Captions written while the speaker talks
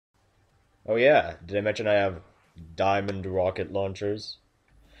Oh yeah, did I mention I have diamond rocket launchers?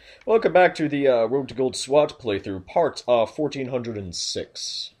 Welcome back to the Road to Gold SWAT playthrough, part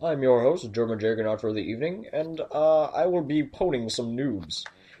 1406. I'm your host, German Juggernaut for the evening, and I will be poning some noobs.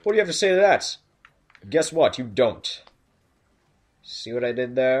 What do you have to say to that? Guess what? You don't. See what I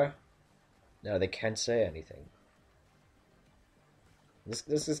did there? No, they can't say anything.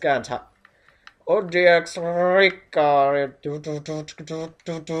 This guy on top. ODX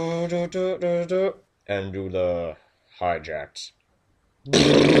and do the hijacks.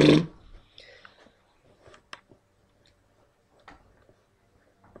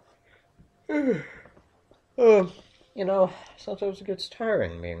 You know, sometimes it gets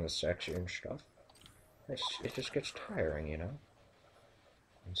tiring being this sexy and stuff. It just gets tiring, you know?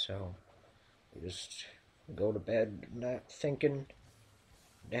 And so, you just go to bed not thinking,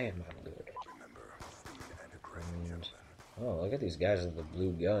 damn, I'm good. And, oh, look at these guys with the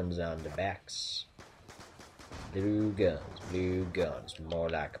blue guns on the backs. Blue guns. More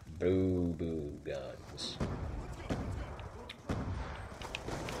like boo guns.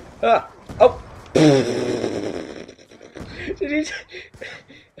 Ah! Oh! Did he...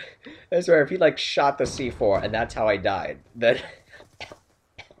 I swear, if he, like, shot the C4 and that's how I died, then...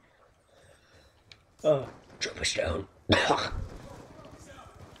 Oh, drop us down.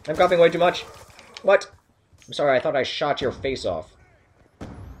 I'm coughing way too much. What? I'm sorry, I thought I shot your face off.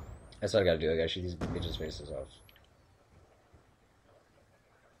 That's what I gotta do, I gotta shoot these bitches' faces off.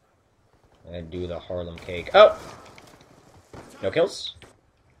 And do the Harlem cake. Oh! No kills?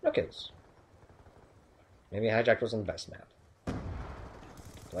 No kills. Maybe Hijacked wasn't the best map.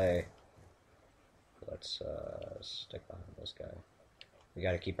 Play. Let's stick behind this guy. We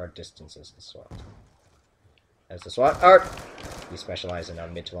gotta keep our distances to SWAT. As the SWAT art! We specialize in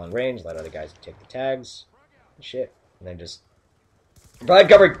mid to long range, let other guys take the tags. And shit. And then just... provide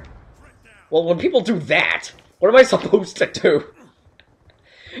cover! Well, when people do that, what am I supposed to do?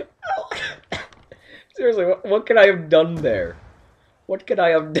 Seriously, what could I have done there? What could I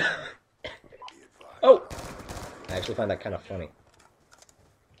have done? Oh! I actually find that kind of funny.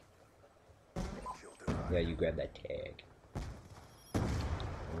 Yeah, you grab that tag.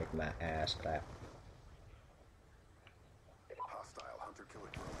 Make my ass clap.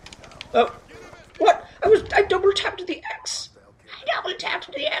 Oh! What? I double tapped the X! I double tapped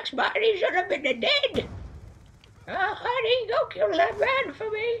the X, but he should have been dead! Oh, honey, go kill that man for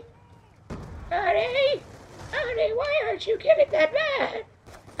me! Honey! Honey, why aren't you killing that man?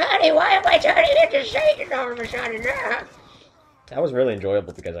 Honey, why am I turning into Satan all of a sudden? That was really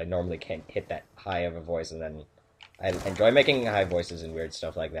enjoyable because I normally can't hit that high of a voice, and then I enjoy making high voices and weird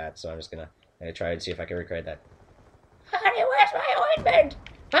stuff like that, so I'm just gonna try and see if I can recreate that. Honey, where's my ointment?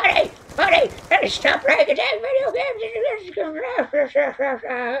 Honey! Honey, stop playing attack video games!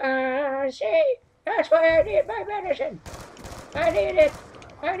 See? That's why I need my medicine. I need it.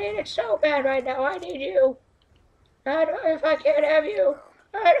 I need it so bad right now. I need you. I don't know if I can't have you.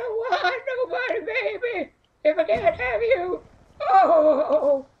 I don't want nobody, baby. If I can't have you.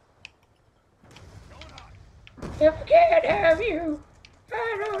 Oh. If I can't have you.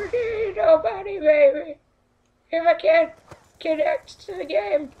 I don't need nobody, baby. If I can't connect to the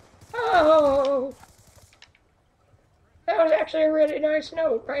game. Oh. That was actually a really nice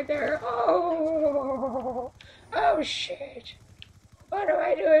note right there. Oh. Oh, shit. What am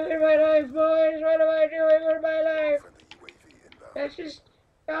I doing with my life, boys? What am I doing with my life? That's just...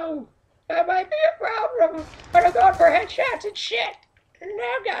 no. That might be a problem. When I'm going for headshots and shit. And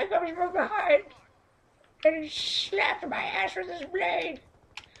that guy comes from behind. And he slapped my ass with his blade.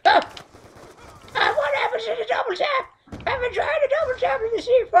 Oh! What happens to the double tap? I've been trying to double tap in the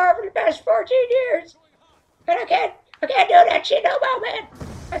C4 for the past 14 years. And I can't do that shit no more, man.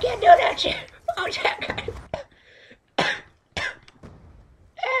 I can't do that shit. Oh, that guy.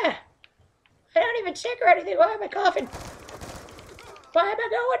 I don't even sick or anything. Why am I coughing? Why am I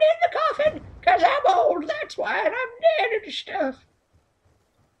going in the coffin? Because I'm old, that's why, and I'm dead and stuff.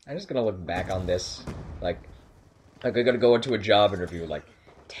 I'm just gonna look back on this, like I'm gonna go into a job interview, like,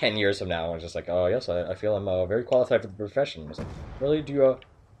 10 years from now, and just like, oh, yes, I feel I'm very qualified for the profession. It's like, really, do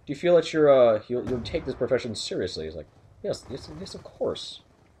you feel that you'll take this profession seriously? He's like, yes, of course.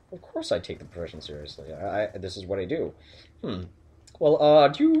 Of course I take the profession seriously. This is what I do. Well,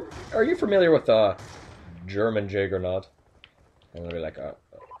 are you familiar with, German Juggernaut? And they'll be like,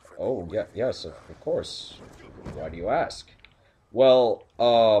 oh, yeah, yes, of course. Why do you ask? Well,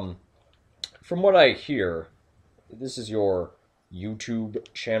 from what I hear, this is your YouTube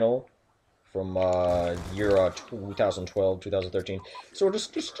channel from, year, 2012, 2013. So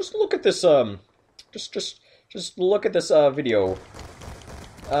just look at this, just look at this, video.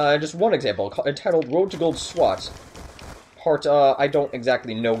 Just one example, entitled Road to Gold SWAT. Part, I don't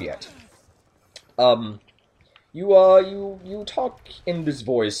exactly know yet. You talk in this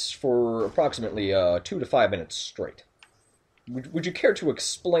voice for approximately, 2 to 5 minutes straight. Would you care to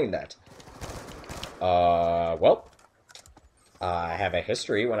explain that? Well, I have a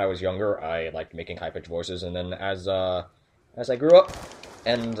history. When I was younger, I liked making high-pitched voices, and then as I grew up,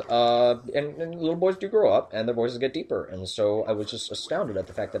 and little boys do grow up, and their voices get deeper, and so I was just astounded at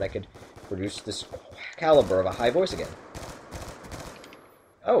the fact that I could produce this caliber of a high voice again.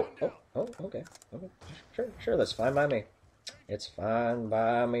 Oh, okay, sure, that's fine by me. It's fine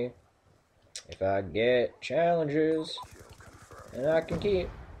by me. If I get challenges, and I can keep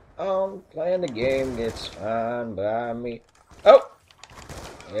on playing the game, it's fine by me. Oh!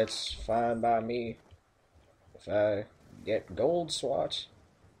 It's fine by me if I get gold SWAT,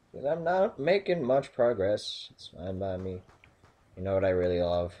 because I'm not making much progress. It's fine by me. You know what I really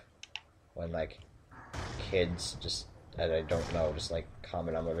love? When, like, kids just, I don't know, just, like,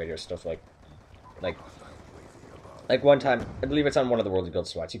 comment on my video stuff like one time, I believe it's on one of the World of Gold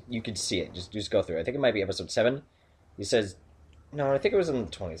SWATs, you could see it, just go through it. I think it might be episode 7. He says, no, I think it was in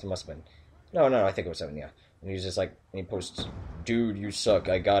the 20s, it must have been. No, I think it was 7, yeah. And he's just like, and he posts, dude, you suck,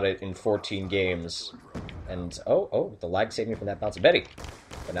 I got it in 14 games. And, oh, the lag saved me from that bounce of Betty.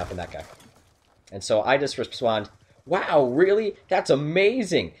 But not from that guy. And so I just respond, wow, really? That's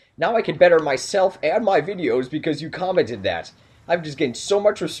amazing! Now I can better myself and my videos because you commented that. I've just gained so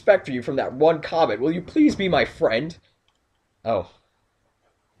much respect for you from that one comment. Will you please be my friend? Oh.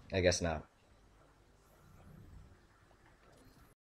 I guess not.